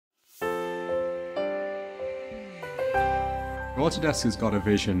Autodesk has got a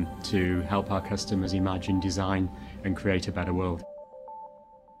vision to help our customers imagine, design and create a better world.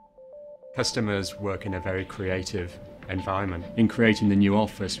 Customers work in a very creative environment. In creating the new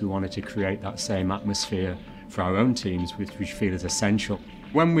office, we wanted to create that same atmosphere for our own teams, which we feel is essential.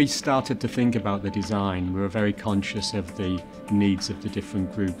 When we started to think about the design, we were very conscious of the needs of the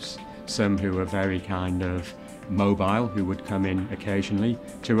different groups. Some who were very kind of mobile, who would come in occasionally,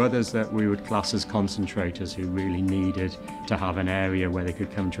 to others that we would class as concentrators who really needed to have an area where they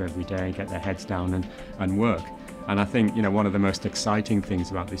could come to every day, get their heads down and work. And I think, one of the most exciting things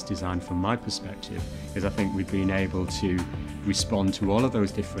about this design from my perspective is I think we've been able to respond to all of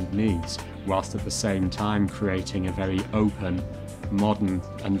those different needs whilst at the same time creating a very open, modern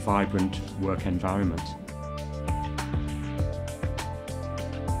and vibrant work environment.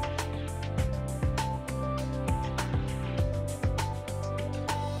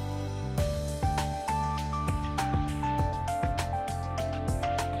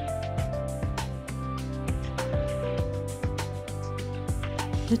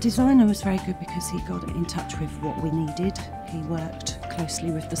 The designer was very good because he got in touch with what we needed. He worked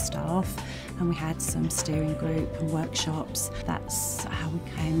closely with the staff and we had some steering group and workshops. That's how we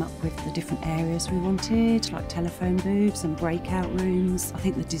came up with the different areas we wanted, like telephone booths and breakout rooms. I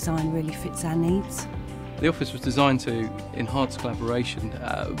think the design really fits our needs. The office was designed to enhance collaboration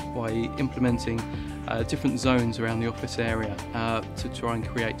by implementing different zones around the office area to try and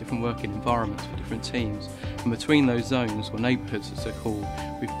create different working environments for different teams. And between those zones, or neighbourhoods as they're called,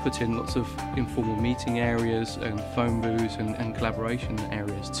 we've put in lots of informal meeting areas and phone booths and collaboration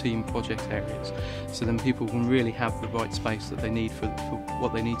areas, team project areas, so then people can really have the right space that they need for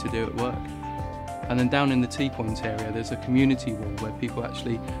what they need to do at work. And then down in the T-point area, there's a community wall where people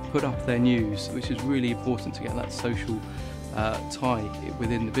actually put up their news, which is really important to get that social tie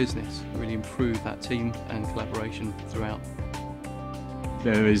within the business, really improve that team and collaboration throughout.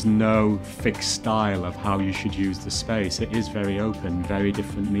 There is no fixed style of how you should use the space. It is very open, very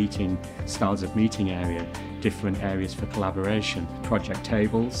different styles of meeting area, different areas for collaboration. Project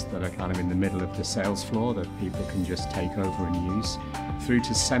tables that are kind of in the middle of the sales floor that people can just take over and use, through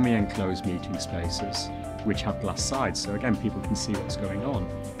to semi-enclosed meeting spaces which have glass sides, so again people can see what's going on,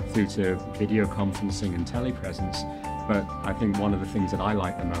 through to video conferencing and telepresence. But I think one of the things that I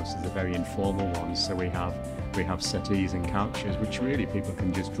like the most is the very informal ones. So we have settees and couches which really people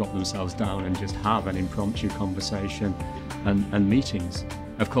can just drop themselves down and just have an impromptu conversation and meetings.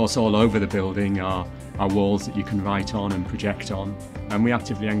 Of course, all over the building are walls that you can write on and project on, and we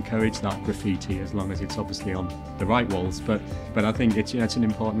actively encourage that graffiti as long as it's obviously on the right walls. But I think it's an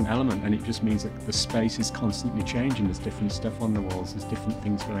important element, and it just means that the space is constantly changing. There's different stuff on the walls, there's different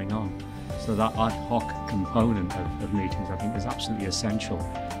things going on. So that ad hoc component of meetings, I think, is absolutely essential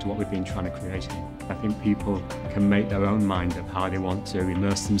to what we've been trying to create here. I think people can make their own mind of how they want to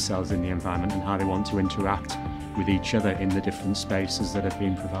immerse themselves in the environment and how they want to interact with each other in the different spaces that have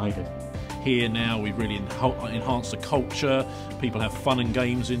been provided. Here now we've really enhanced the culture, people have fun and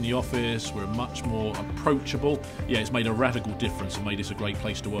games in the office, we're much more approachable. Yeah, it's made a radical difference and made this a great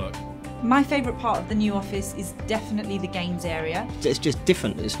place to work. My favourite part of the new office is definitely the games area. It's just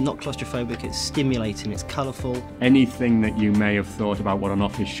different, it's not claustrophobic, it's stimulating, it's colourful. Anything that you may have thought about what an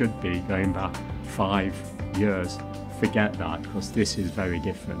office should be going back 5 years, forget that, because this is very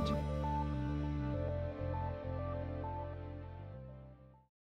different.